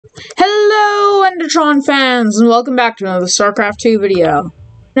Hello, Endertron fans, and welcome back to another StarCraft 2 video.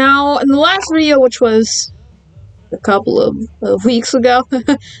 Now, in the last video, which was a couple of weeks ago,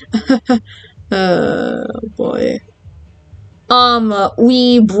 boy.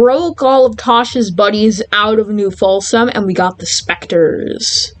 We broke all of Tosh's buddies out of New Folsom, and we got the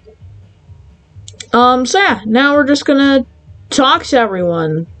Spectres. So yeah, now we're just gonna talk to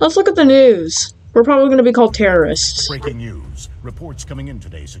everyone. Let's look at the news. We're probably gonna be called terrorists. Breaking news. Reports coming in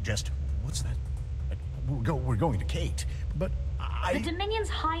today suggest... What's that? We're going to Kate, but The Dominion's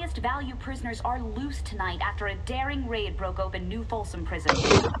highest value prisoners are loose tonight after a daring raid broke open New Folsom Prison.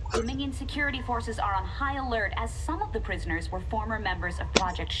 Dominion security forces are on high alert as some of the prisoners were former members of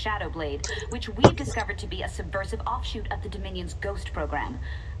Project Shadowblade, which we've discovered to be a subversive offshoot of the Dominion's Ghost program.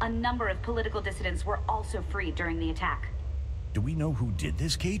 A number of political dissidents were also freed during the attack. do we know who did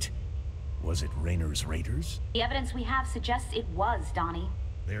this, Kate? Was it Raynor's Raiders? The evidence we have suggests it was, Donnie.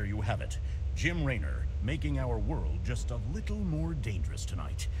 There you have it. Jim Raynor, making our world just a little more dangerous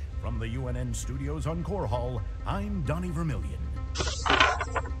tonight. From the UNN studios on Core Hall, I'm Donnie Vermillion.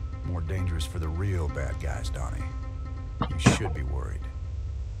 More dangerous for the real bad guys, Donnie. You should be worried.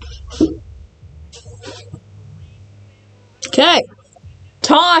 Okay.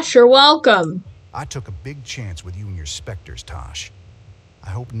 Tosh, you're welcome. I took a big chance with you and your Spectres, Tosh. I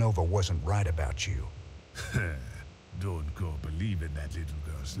hope Nova wasn't right about you. Don't go believing that little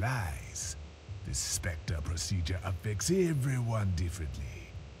girl's lies. This Spectre procedure affects everyone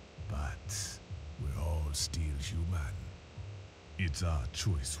differently. But we're all still human. It's our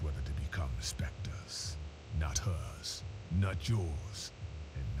choice whether to become Spectres. Not hers, not yours,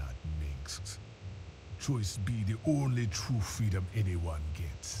 and not Minsk's. Choice be the only true freedom anyone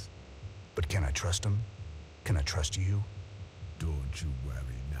gets. But can I trust him? Can I trust you? Don't you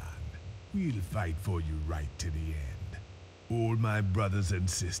worry, none. We'll fight for you right to the end. All my brothers and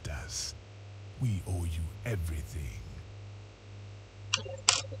sisters, we owe you everything.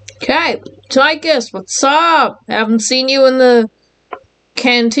 Okay. Tychus, what's up? Haven't seen you in the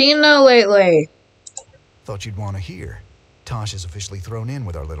cantina lately. Thought you'd want to hear. Tosh is officially thrown in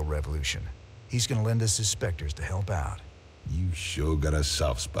with our little revolution. He's gonna lend us his Spectres to help out. You sure got a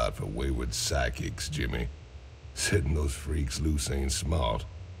soft spot for wayward psychics, Jimmy. Setting those freaks loose ain't smart.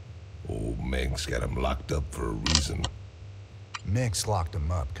 Old Menk's got 'em locked up for a reason. Mix locked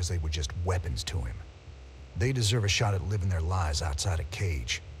them up because they were just weapons to him. They deserve a shot at living their lives outside a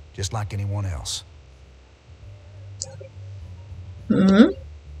cage, just like anyone else.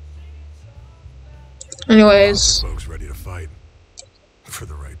 Anyways. Folks ready to fight for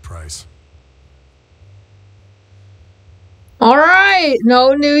the right price. Alright,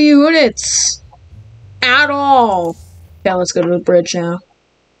 no new units. At all. Yeah, let's go to the bridge now.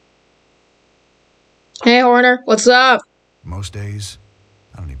 Hey, Horner, what's up? Most days,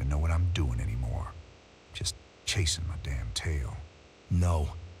 I don't even know what I'm doing anymore. Just chasing my damn tail.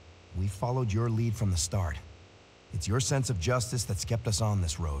 No. We followed your lead from the start. It's your sense of justice that's kept us on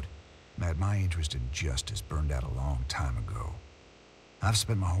this road. Matt, my interest in justice burned out a long time ago. I've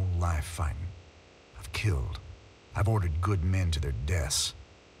spent my whole life fighting. I've killed. I've ordered good men to their deaths.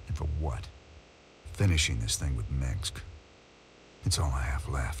 And for what? Finishing this thing with Minsk. It's all I have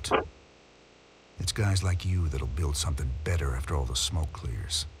left. It's guys like you that'll build something better after all the smoke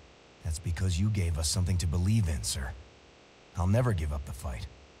clears. That's because you gave us something to believe in, sir. I'll never give up the fight.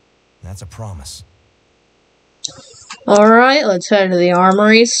 That's a promise. Alright, let's head to the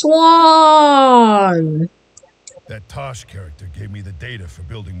armory. Swan! That Tosh character gave me the data for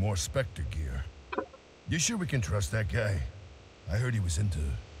building more Spectre gear. You sure we can trust that guy? I heard he was into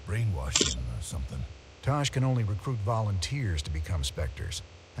brainwashing or something. Tosh can only recruit volunteers to become Spectres.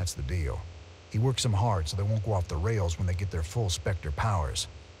 That's the deal. He works them hard so they won't go off the rails when they get their full Spectre powers.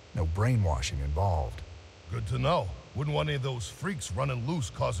 No brainwashing involved. Good to know. Wouldn't want any of those freaks running loose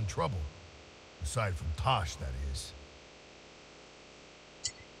causing trouble. Aside from Tosh, that is.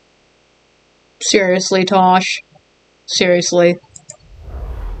 Seriously, Tosh. Seriously.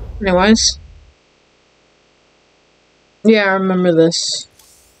 Anyways. Yeah, I remember this.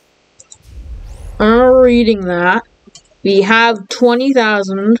 I'm reading that. We have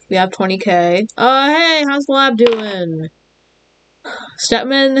 20,000. We have 20k. Hey, how's the lab doing?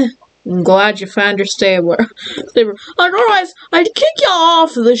 Stepman, I'm glad you found your stabler. Otherwise, I'd kick you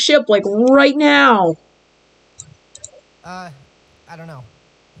off the ship, like, right now. I don't know.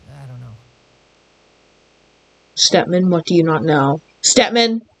 Stepman, what do you not know?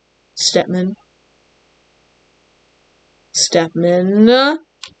 Stepman? Stepman? Stepman?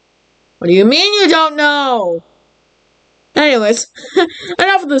 What do you mean you don't know? Anyways,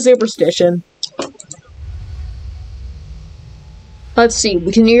 enough of the superstition. Let's see,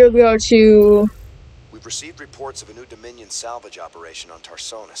 we can either go to... We've received reports of a new Dominion salvage operation on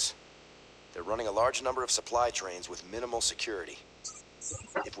Tarsonis. They're running a large number of supply trains with minimal security.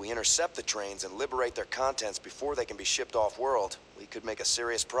 If we intercept the trains and liberate their contents before they can be shipped off-world, we could make a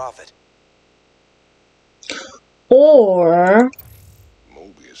serious profit. Or...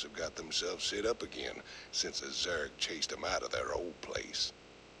 Mobius have got themselves set up again since the Zerg chased them out of their old place.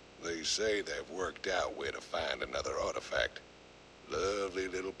 They say they've worked out where to find another artifact. Lovely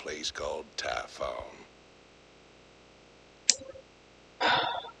little place called Typhon.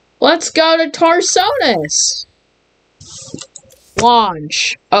 Let's go to Tarsonis!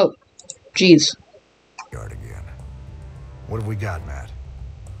 Launch. Oh, jeez. Yard again. What have we got, Matt?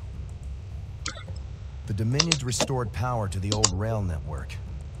 The Dominion's restored power to the old rail network.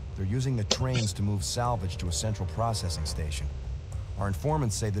 They're using the trains to move salvage to a central processing station. Our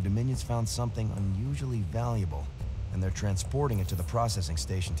informants say the Dominion's found something unusually valuable, and they're transporting it to the processing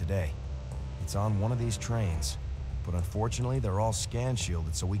station today. It's on one of these trains, but unfortunately they're all scan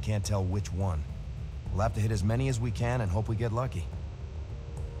shielded, so we can't tell which one. We'll have to hit as many as we can and hope we get lucky.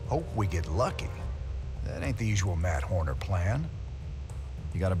 Hope we get lucky? That ain't the usual Matt Horner plan.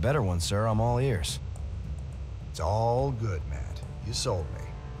 You got a better one, sir. I'm all ears. It's all good, Matt. You sold me.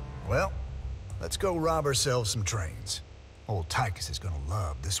 Well, let's go rob ourselves some trains. Old Tychus is gonna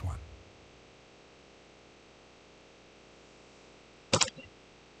love this one.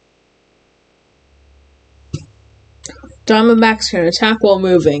 Diamondbacks can attack while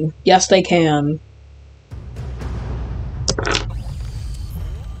moving. Yes, they can.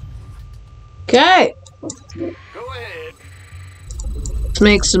 Okay. Go ahead. Let's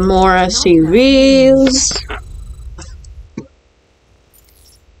make some more SCVs.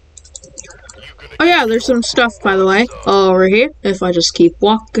 Oh yeah, there's some stuff, by the way, over here. If I just keep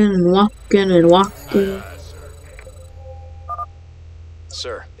walking and walking and walking.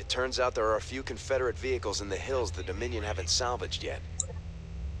 Sir, it turns out there are a few Confederate vehicles in the hills the Dominion haven't salvaged yet.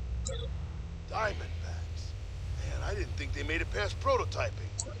 Diamondbacks? Man, I didn't think they made it past prototyping.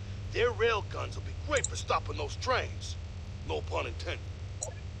 Their rail guns will be great for stopping those trains. No pun intended.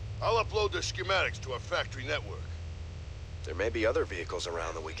 I'll upload their schematics to our factory network. There may be other vehicles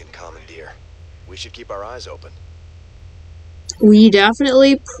around that we can commandeer. We should keep our eyes open. We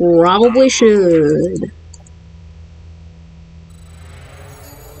definitely probably should.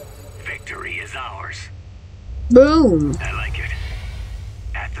 Victory is ours. Boom. I like it.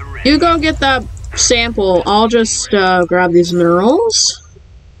 At the ready. You go get that sample. I'll just grab these minerals.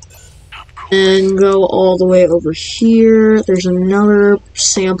 And go all the way over here. There's another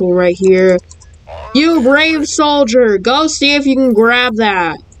sample right here. You brave soldier, go see if you can grab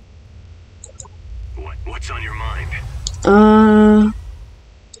that. What's on your mind? And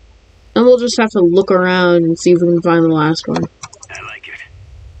we'll just have to look around and see if we can find the last one. I like it.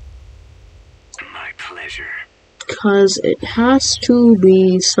 My pleasure. Because it has to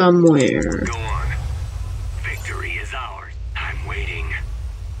be somewhere. Go on. Victory is ours. I'm waiting.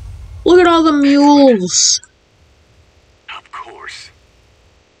 Look at all the mules. Of course.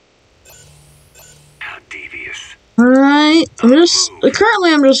 How devious. Alright,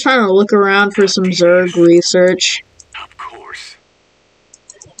 currently I'm just trying to look around for some Zerg research. Of course.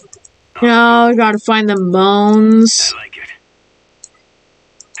 You know, I gotta find the bones. I like it.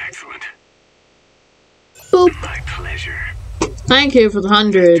 Excellent. Boop. My pleasure. Thank you for the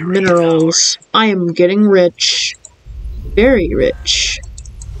 100 minerals. I am getting rich. Very rich.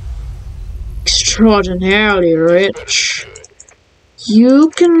 Extraordinarily rich. You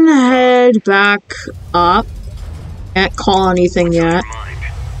can head back up. Can't call anything yet.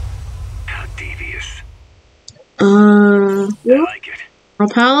 How devious. I like it. More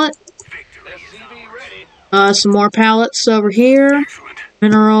pallet. Victory is ours. Some more pallets over here. Excellent.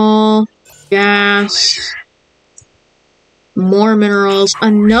 Mineral. Gas. More minerals.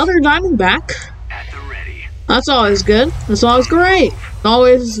 Another diamondback. At the ready. That's always good. That's always great.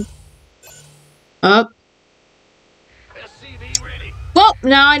 Always up. SCV ready. Well,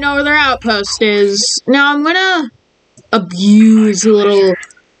 now I know where their outpost is. Now I'm gonna abuse a little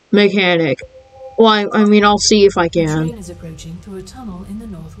mechanic. Well, I mean, I'll see if I The can. train is approaching through a tunnel in the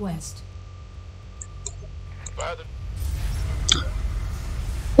northwest.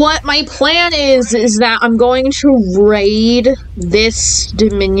 What my plan is that I'm going to raid this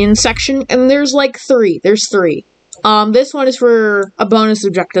Dominion section, and there's like three. There's three. This one is for a bonus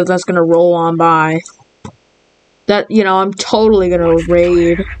objective that's gonna roll on by. That, you know, I'm totally gonna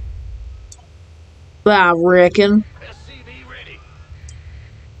raid. I reckon. SCV ready.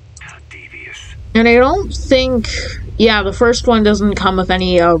 How devious. And I don't think... Yeah, the first one doesn't come with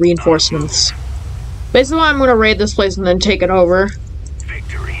any reinforcements. Basically, I'm gonna raid this place and then take it over.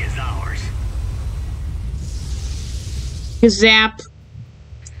 Victory is ours. Zap.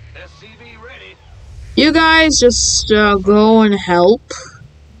 SCV ready. You guys just go and help.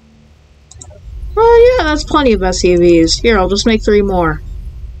 Oh yeah, that's plenty of SCVs. Here, I'll just make 3 more.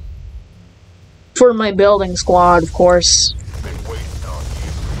 For my building squad, of course. Been waiting on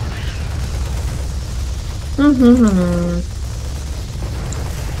you.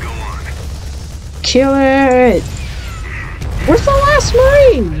 Go on. Kill it! Where's the last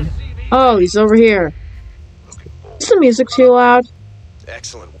Marine? Oh, he's over here. Is the music too loud?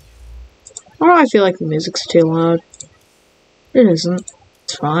 Excellent. Oh, I feel like the music's too loud. It isn't.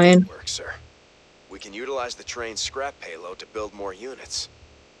 It's fine. Work, sir. We can utilize the train's scrap payload to build more units.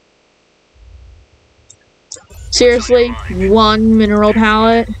 Seriously, 1 mineral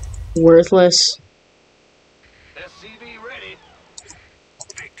pallet? Worthless. SCV ready.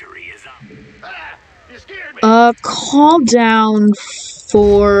 Victory is ours. Ah! You scared me. Call down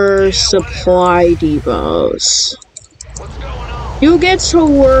for supply depots. What's going on? You get to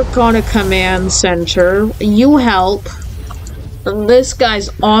work on a command center. You help. And this guy's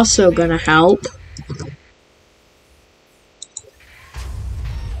also gonna help.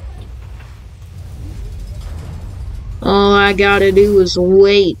 All I gotta do is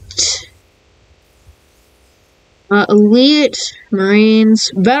wait. Elite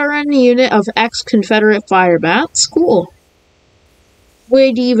Marines, veteran unit of ex-Confederate fire bats. Cool.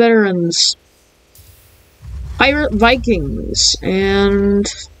 WD veterans. Pirate Vikings and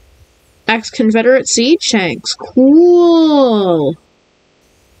ex-Confederate siege tanks. Cool.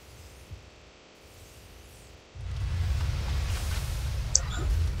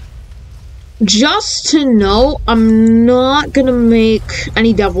 Just to note, I'm not gonna make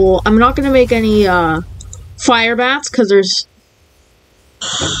any I'm not gonna make any fire bats because there's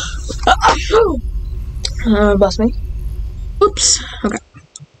bless me. Oops. Okay.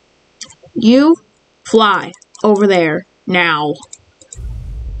 You fly over there now.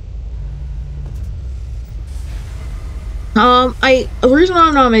 The reason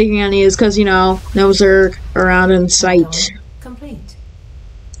I'm not making any is because, you know, no Zerg around in sight. Complete.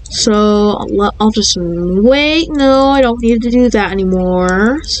 So, I'll just wait. No, I don't need to do that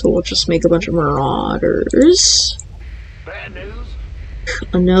anymore. So, we'll just make a bunch of marauders. Bad news.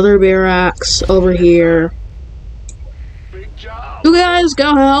 Another barracks over here. Big job. You guys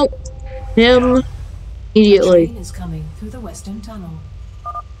go help him immediately. Train is coming through the western tunnel.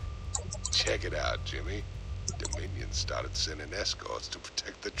 Check it out, Jimmy. Dominion started sending escorts to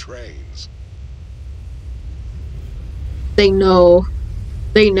protect the trains. They know.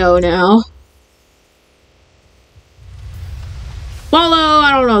 They know now. Follow,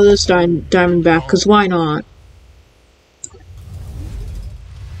 I don't know this Diamondback, because why not?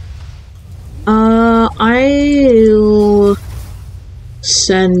 I'll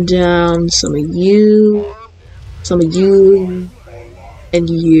send down some of you, and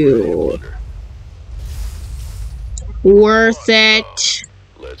you. Worth it.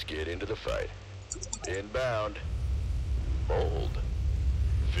 Let's get into the fight. Inbound. Bold.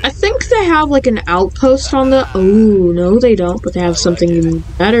 I think they have like an outpost on the. Oh, no, they don't, but they have something even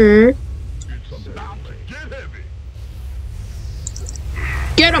better.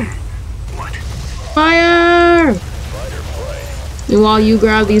 Get him! Fire! And while you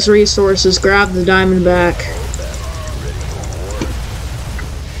grab these resources, grab the Diamondback.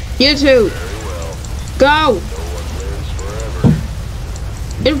 You two! Go!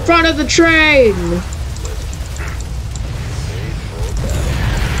 In front of the train!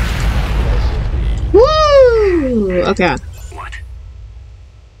 Woo! Okay.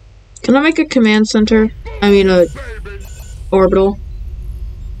 Can I make a command center? I mean, a orbital.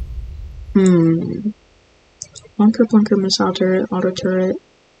 Bunker, missile turret, auto turret.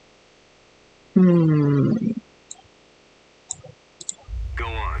 Go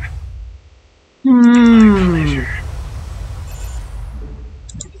on.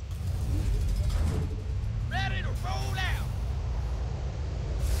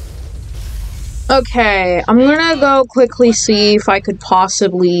 Okay, I'm gonna go quickly see if I could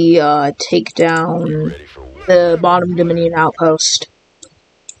possibly take down the bottom Dominion outpost.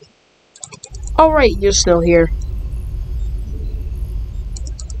 Alright, you're still here.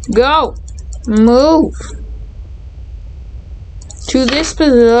 Go! Move! To this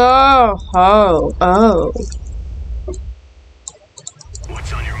position. Oh.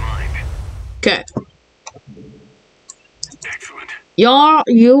 What's on your mind? Okay. Excellent. You all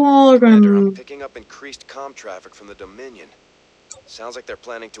are Commander, gonna. I'm picking up increased comm traffic from the Dominion. Sounds like they're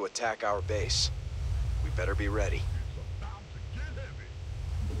planning to attack our base. We better be ready.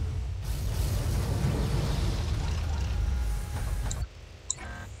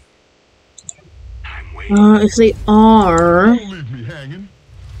 If they are, Don't leave me hanging.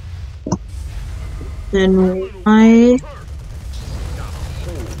 then why?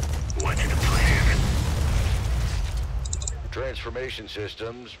 What's the plan? Transformation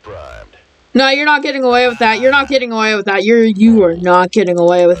systems primed. No, you're not getting away with that. You're not getting away with that. You are not getting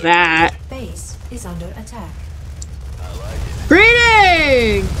away with that. Base is under attack.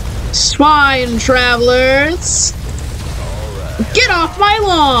 Greetings, swine travelers! Get off my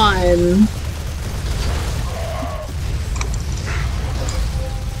lawn!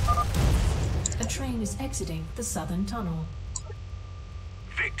 A train is exiting the southern tunnel.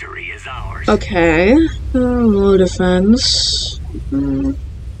 Victory is ours. Okay, low defense.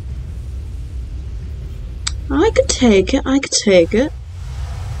 I could take it. I could take it.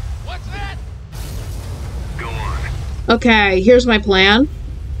 What's that? Go on. Okay, here's my plan.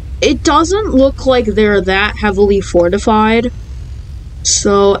 It doesn't look like they're that heavily fortified.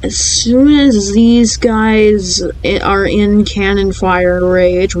 So, as soon as these guys are in cannon fire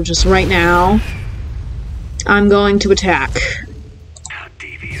range, which is right now, I'm going to attack. How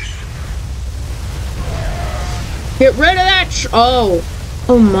devious. Get rid of that oh.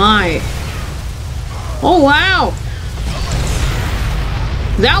 Oh my. Oh wow!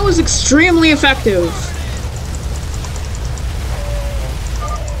 That was extremely effective.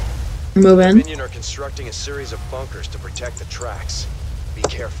 Move in. Dominion are constructing a series of bunkers to protect the tracks. Be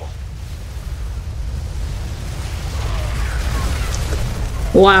careful.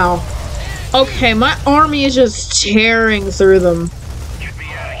 Wow. Okay, my army is just tearing through them. Get me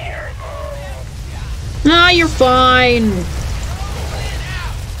out of here. Nah, you're fine.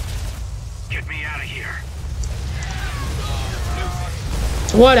 Get me out of here.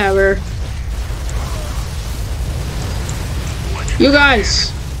 Whatever. You guys,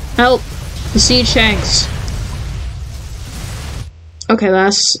 help the siege tanks. Okay,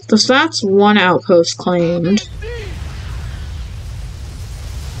 that's one outpost claimed.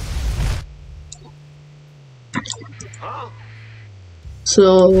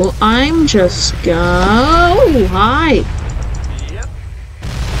 So I'm just oh hi.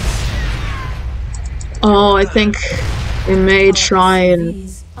 Oh, I think we may try and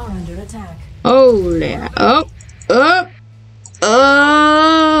These are under attack. oh yeah, up.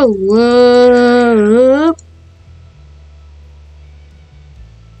 Whoa.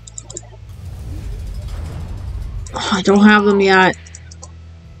 Oh, I don't have them yet.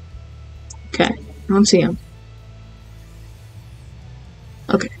 Okay, I don't see them.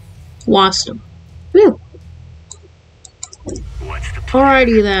 Okay, lost them. Whew. What's the plan?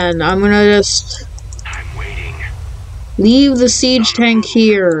 Alrighty then, I'm gonna just I'm waiting. leave the siege tank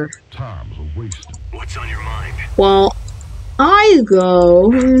here. Time's a waste. What's on your mind? While I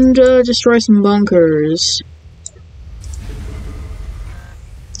go and destroy some bunkers.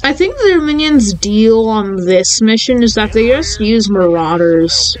 I think the Dominion's deal on this mission is that they just use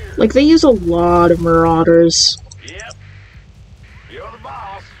marauders. Like, they use a lot of marauders. Yep. You're the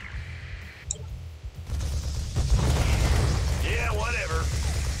boss. Yeah, whatever.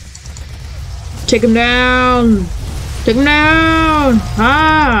 Take him down! Take him down!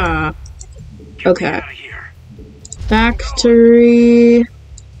 Ah! Okay. Out of here. Factory.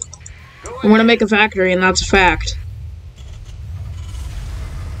 I want to make a factory, and that's a fact.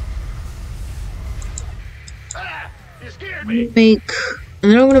 You scared me. Make.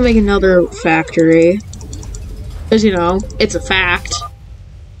 And then I'm gonna make another factory. Because, you know, it's a fact.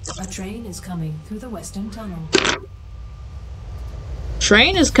 A train is coming through the western tunnel.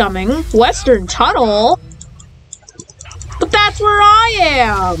 Train is coming. Western Tunnel? But that's where I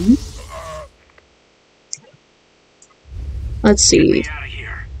am! Let's see. Out of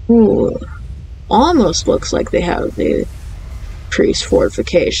here. Ooh. Almost looks like they have the increased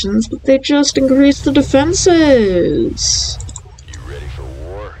fortifications, but they just increased the defenses. You ready for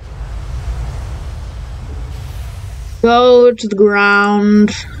war? Go to the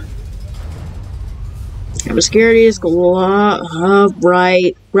ground. Obscurities, go up,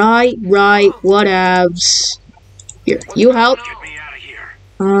 right, whatevs. Here, you help. Get me out of here.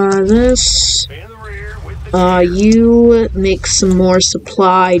 This. In the rear with the You make some more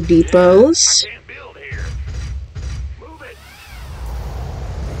supply depots. can't build here. Move it.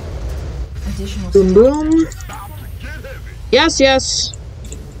 Additional Boom, boom. Yes, yes.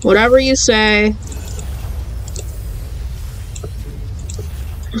 Whatever you say.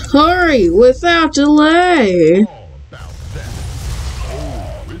 Hurry, without delay. All about that.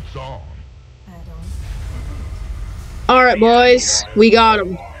 Oh, it's on. add-on. Alright, boys. We got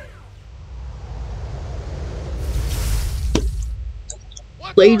him.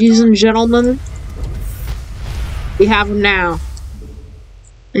 Ladies and gentlemen, we have him now.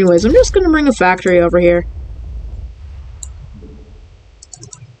 Anyways, I'm just gonna bring a factory over here.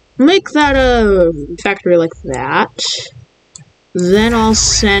 Make that a factory like that. Then I'll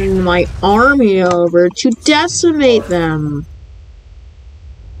send my army over to decimate them.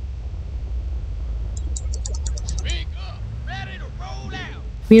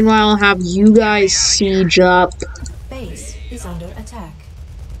 Meanwhile, I'll have you guys siege up. Base is under attack.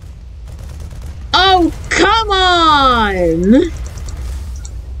 Oh, come on!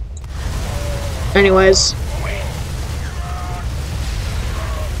 Anyways.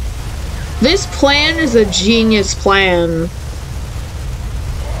 This plan is a genius plan.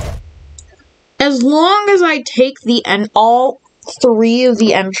 As long as I take all 3 of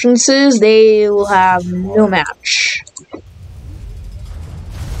the entrances, they will have no match.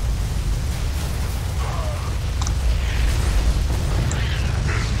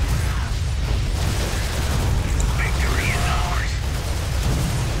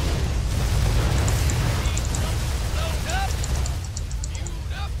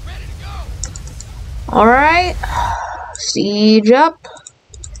 Alright, siege up.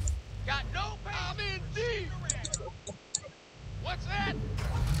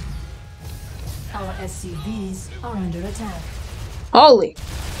 Our SCVs are under attack. Holy.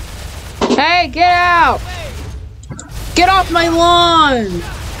 Hey, get out! Get off my lawn!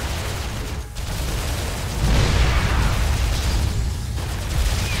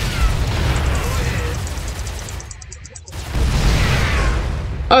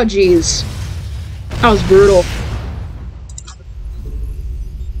 Oh, jeez. That was brutal.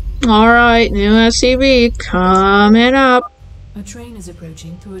 Alright, new SCV coming up. A train is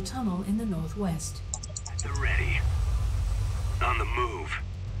approaching through a tunnel in the northwest. They're ready. On the move.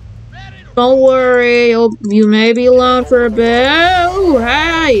 Don't worry, you may be alone for a bit. Oh,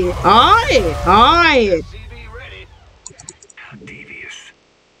 hey! Hi! Hi! How devious.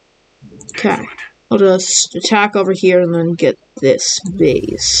 Okay. I'll just attack over here and then get this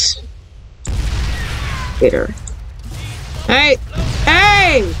base. Later. Hey!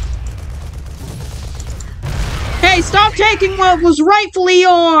 Hey! Hey, stop taking what was rightfully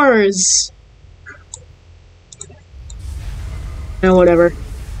yours! No, whatever.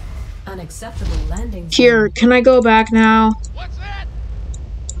 Unacceptable landing. Here, can I go back now? What's that?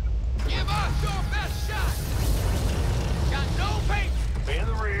 Give us your best shot. Got no paper. In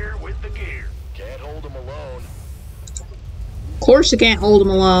the rear with the gear. Can't hold them alone. Of course I can't hold him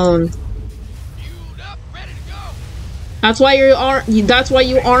alone. Up, ready to go. That's why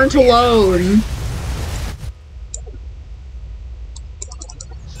you aren't alone.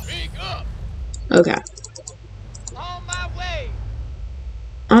 Speak up. Okay. On my way.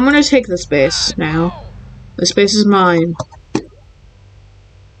 I'm gonna take this base now. This base is mine.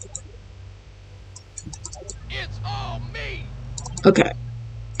 It's all me. Okay.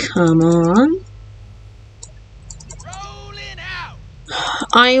 Come on. Rolling out.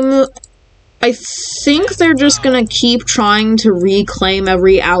 I think they're just gonna keep trying to reclaim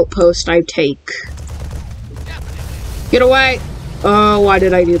every outpost I take. Get away! Oh, why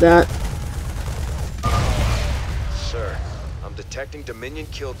did I do that? Sir, I'm detecting Dominion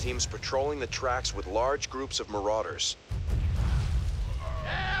kill teams patrolling the tracks with large groups of marauders.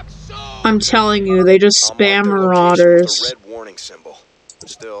 I'm telling you, they just I'll mark spam their location marauders. with a red warning symbol.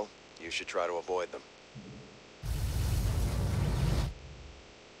 Still, you should try to avoid them.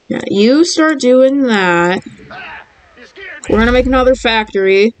 Yeah, you start doing that. We're gonna make another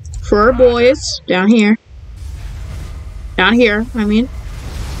factory for our boys down here. Down here, I mean.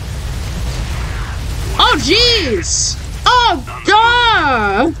 Oh, jeez! Oh,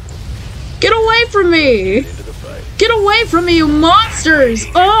 duh! Get away from me! Get away from me, you monsters!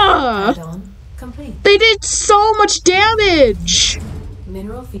 Ugh! Add-on complete. They did so much damage!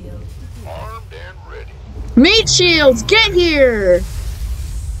 Mineral field. Armed and ready. Meat shields, get here!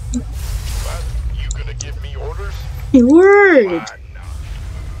 But you gonna give me orders? Hey, word! Why not?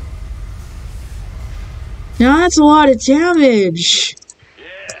 Now that's a lot of damage. Yeah.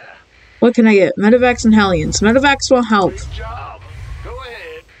 What can I get? Medevacs and Hellions. Medevacs will help. Good job. Go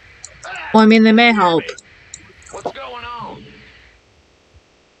ahead. Well, I mean, they may help. What's going on?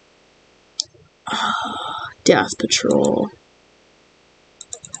 Death Patrol.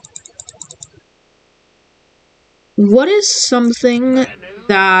 What is something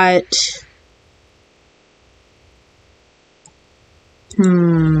that...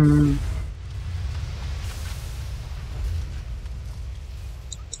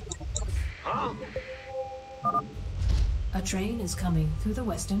 A train is coming through the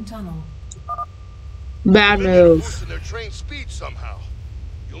western tunnel. Bad move. Boosting their train speed somehow.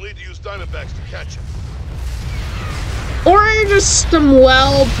 You'll need to use Diamondbacks to catch him. Or just some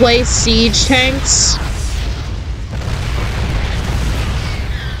well-placed siege tanks.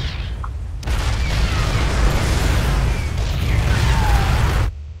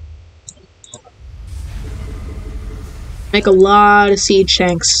 Make a lot of siege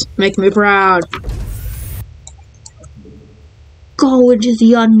tanks. Make me proud. Go into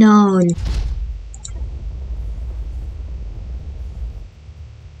the unknown.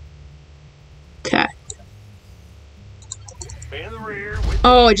 Okay.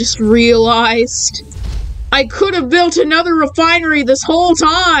 Oh, I just realized I could have built another refinery this whole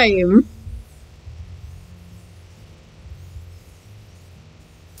time.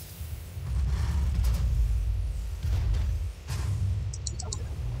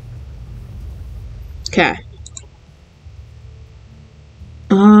 Okay.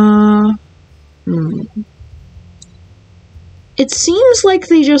 It seems like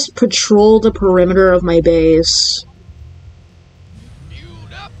they just patrol the perimeter of my base.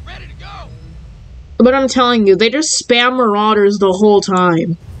 But I'm telling you, they just spam marauders the whole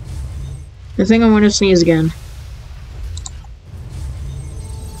time. I think I'm gonna sneeze again.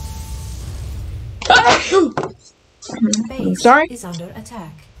 I'm sorry? Is under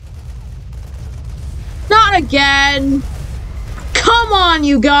attack. Not again! Come on,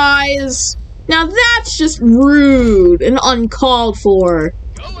 you guys! Now that's just rude and uncalled for.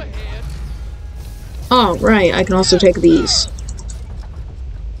 Oh, right, I can also take these.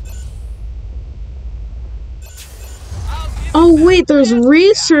 Oh wait, there's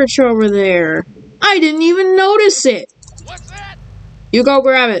research over there. I didn't even notice it. You go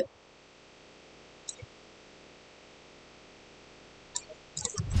grab it.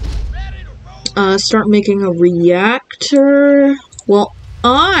 Start making a reactor. Well,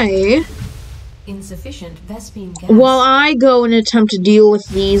 insufficient Vespine gas. While I go and attempt to deal with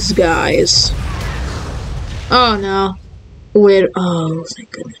these guys. Oh no. Wait, oh,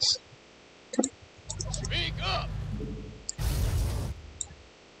 thank goodness. Speak up.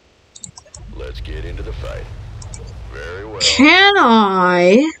 Let's get into the fight. Very well. Can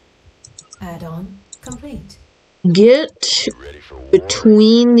I Add-on complete. get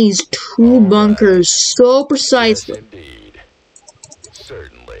between these two bunkers so precisely? Yes, indeed.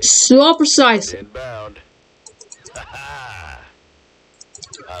 Certainly. So precisely. Inbound. I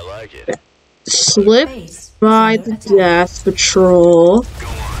like it. Slip by the death patrol.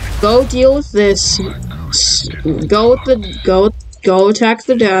 Go deal with this. Go attack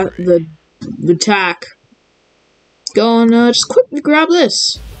the attack. Go and just quickly grab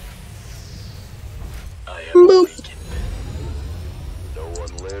this. Boop. No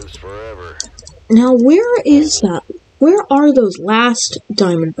one lives forever. Now where is that? Where are those last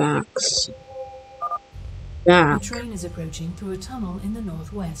Diamondbacks? The train is approaching through a tunnel in the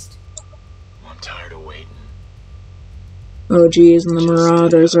northwest. I'm tired of waiting. Oh geez, and the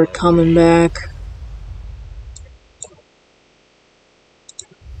Marauders are coming back.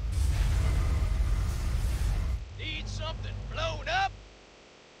 Need something blown up?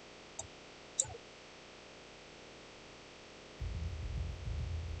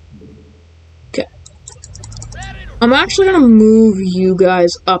 Okay. I'm actually gonna move you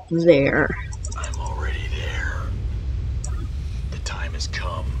guys up there. I'm already there. The time has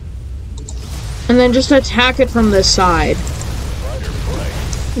come. And then just attack it from this side.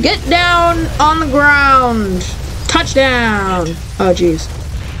 Get down on the ground! Touchdown! Oh jeez.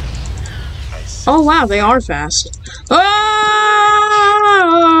 Oh wow, they are fast. Oh!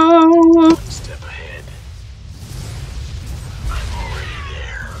 Step ahead. I'm already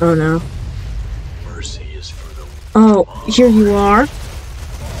there. Oh no. Mercy is for the Oh, here you are.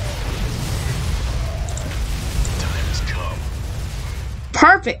 time has come.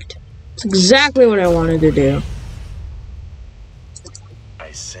 Perfect! It's exactly what I wanted to do.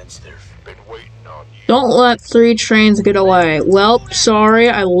 I sense they've been waiting on you. Don't let 3 trains get away. Well, sorry,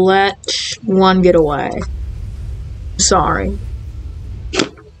 I let 1 get away. Sorry.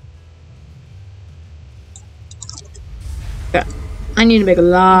 Yeah. I need to make a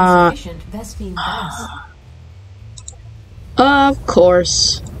lot. Insufficient Vespine gas. Of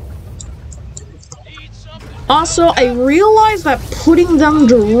course. Also, I realize that putting them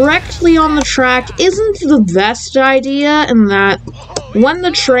directly on the track isn't the best idea, and that when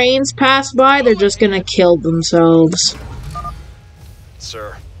the trains pass by, they're just gonna kill themselves.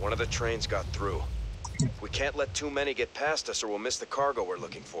 Sir, one of the trains got through. We can't let too many get past us or we'll miss the cargo we're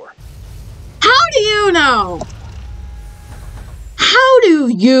looking for. How do you know? How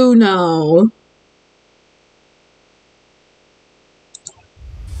do you know?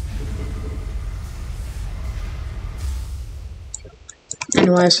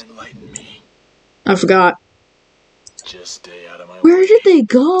 Anyways, I forgot. Just stay out of my Where way. did they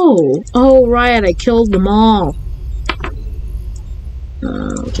go? Oh, right, I killed them all.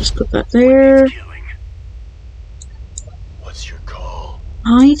 I'll just put that there. What's your call?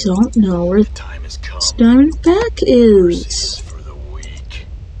 I don't know where The time has come. Diamondback Mercy is is. for the weak.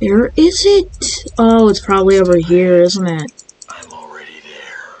 Where is it? Oh, it's probably over here, isn't it? I'm already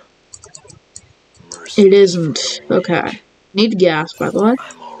there. Mercy It is for isn't. the weak. Okay. Need gas, by the way.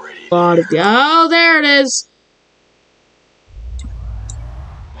 I'm already A lot there. of gas. Oh, there it is!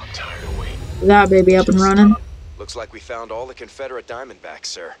 I'm tired of waiting. That baby up and running. Looks like we found all the Confederate Diamondbacks,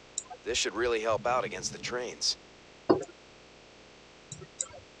 sir. This should really help out against the trains. Bring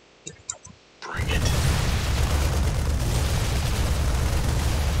it.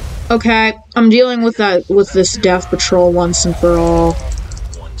 Okay, I'm dealing with this death patrol once and for all.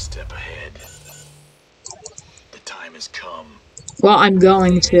 One step ahead. The time has come. Well, I'm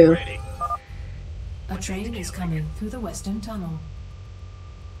going to. A train is coming through the western tunnel.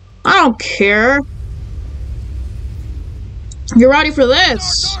 I don't care. You're ready for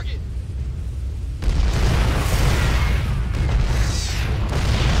this.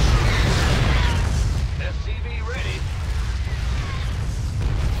 SCV ready.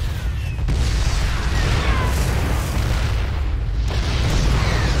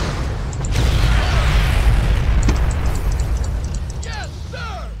 Yes,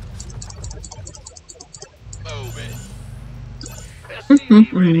 sir. Move it.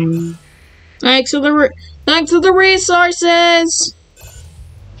 SCV ready. Thanks for the resources.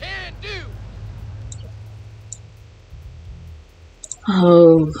 Can do.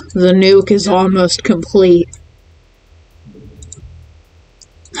 Oh, the nuke is almost complete.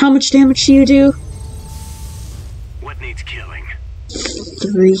 How much damage do you do? What needs killing?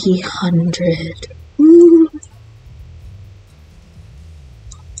 300. Ooh.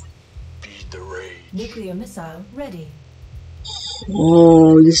 Feed the rage. Nuclear missile ready.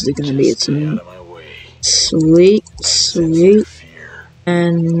 Oh, this is gonna be Just stay some out of my way. sweet, Sense their sweet, fear.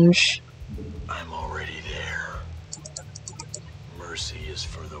 and I'm already there. Mercy is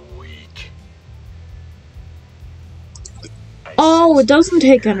for the weak. I oh, sense it doesn't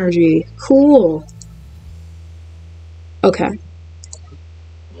their take fear. energy. Cool. Okay.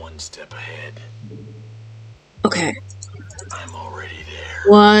 One step ahead. Okay. I'm already there.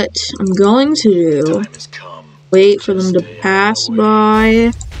 What I'm going to do, Time has come. wait for them Just to stay out of pass my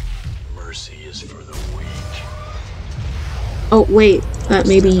way. by. Mercy is for the weak. Oh, wait, that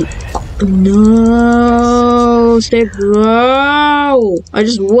maybe... No, stay low. I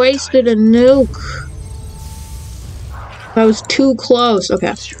just wasted a nuke. That was too close. Okay,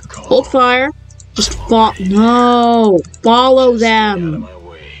 What's your call? hold fire. Just no, follow Just stay out of them. my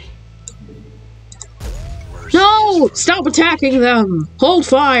way. Mercy No, is for stop the attacking weak. them. Hold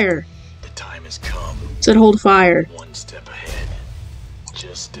fire. The time has come. Said hold fire. One step ahead.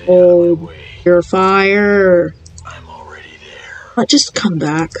 Just stay out Hold of my way. your fire. I'm already there. But just come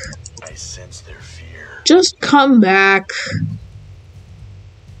back. I sense their fear. Just come back.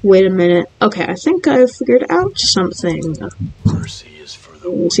 Wait a minute. Okay, I think I figured out something. Mercy is for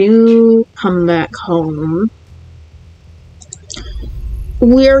the Once weak. you come back home,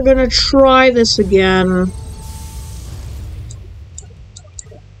 we're gonna try this again.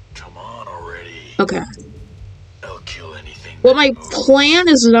 Come on already. Okay. I'll kill anything. Well, that my moves. plan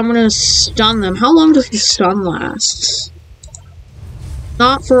is that I'm gonna stun them. How long does the stun last?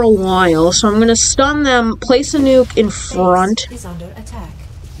 Not for a while, so I'm gonna stun them, place a nuke in front. Base is under attack.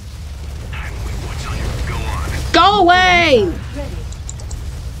 What's on your go on? Go away! Ready.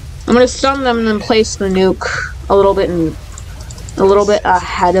 I'm gonna stun them and then place the nuke a little bit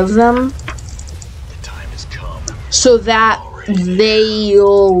ahead of them, The time has come. so that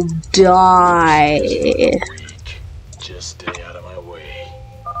they'll die. Weak. Just stay out of my way.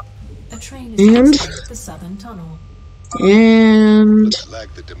 A train is And- passing the southern tunnel. And Looks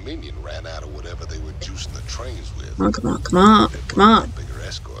like the Dominion ran out of whatever they were juicing the trains with. come on, come on, come on, come on. Bigger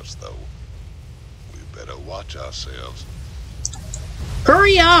escorts, though. We better watch ourselves.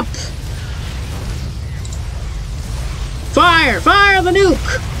 Hurry up! Fire! Fire the nuke!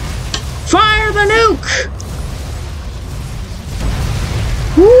 Fire the nuke!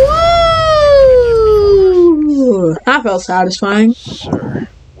 Woo! That felt satisfying. Sir,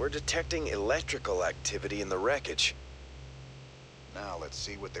 we're detecting electrical activity in the wreckage. Now let's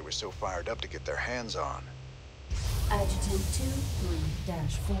see what they were so fired up to get their hands on. Adjutant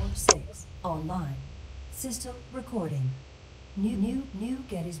 23-46 online. System recording. New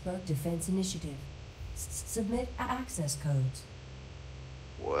Gettysburg Defense Initiative. Submit access codes.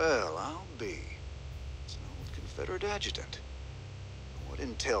 Well, I'll be. It's an old Confederate adjutant. What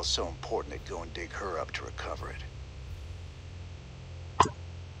intel's so important they'd go and dig her up to recover it?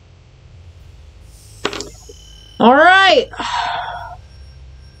 Alright.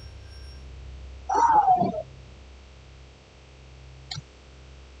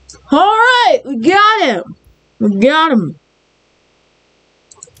 Alright, we got him. We got him.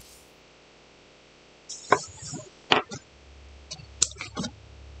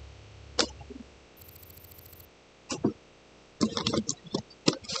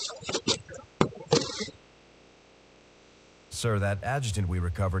 Sir, that adjutant we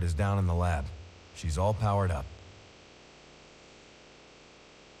recovered is down in the lab. She's all powered up.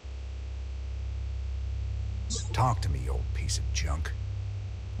 Talk to me, you old piece of junk.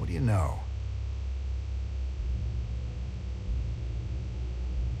 What do you know?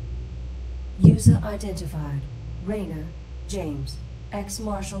 User identified. Raynor, James.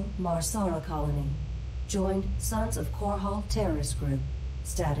 Ex-Marshal, Marsara Colony. Joined Sons of Korhal Terrorist Group.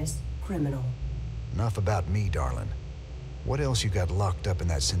 Status, criminal. Enough about me, darling. What else you got locked up in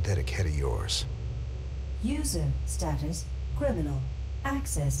that synthetic head of yours? User status, criminal.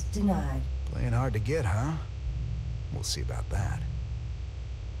 Access denied. Playing hard to get, huh? We'll see about that.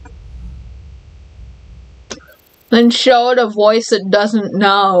 Then show it a voice it doesn't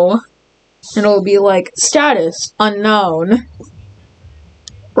know. And it'll be like, status, unknown.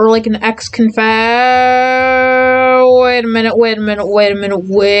 Or like an ex-confab. Wait a minute, wait a minute, wait a minute,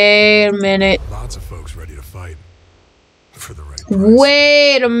 wait a minute. Lots of folks ready to fight. For the right price.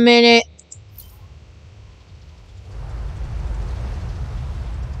 Wait a minute.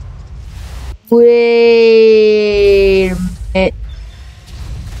 Wait a minute.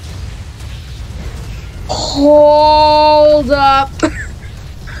 Hold up.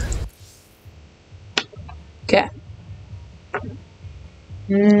 Okay.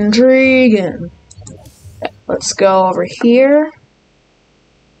 Intriguing. Let's go over here.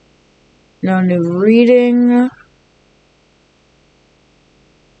 No new reading.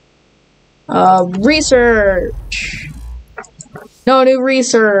 Research. No new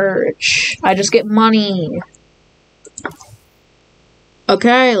research. I just get money.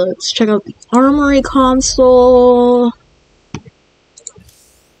 Okay, let's check out the armory console.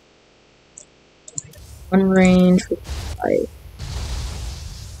 One range.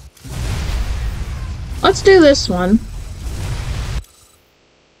 Let's do this one.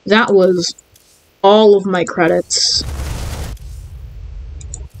 That was all of my credits.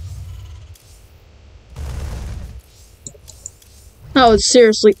 That was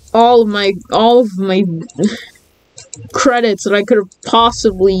seriously all of my credits that I could have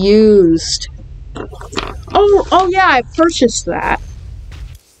possibly used. Oh yeah, I purchased that.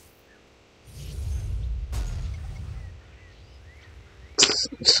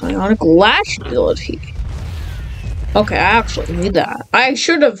 Psionic lash ability. Okay, I actually need that. I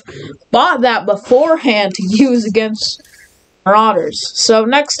should have bought that beforehand to use against Marauders. So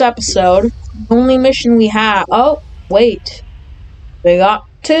next episode, the only mission we have. Oh, wait. We got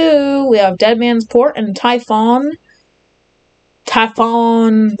two. We have Dead Man's Port and Typhon.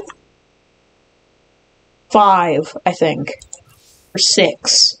 Typhon 5, I think. Or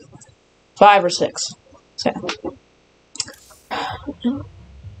 6. 5 or 6. So.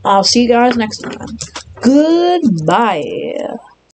 I'll see you guys next time. Goodbye.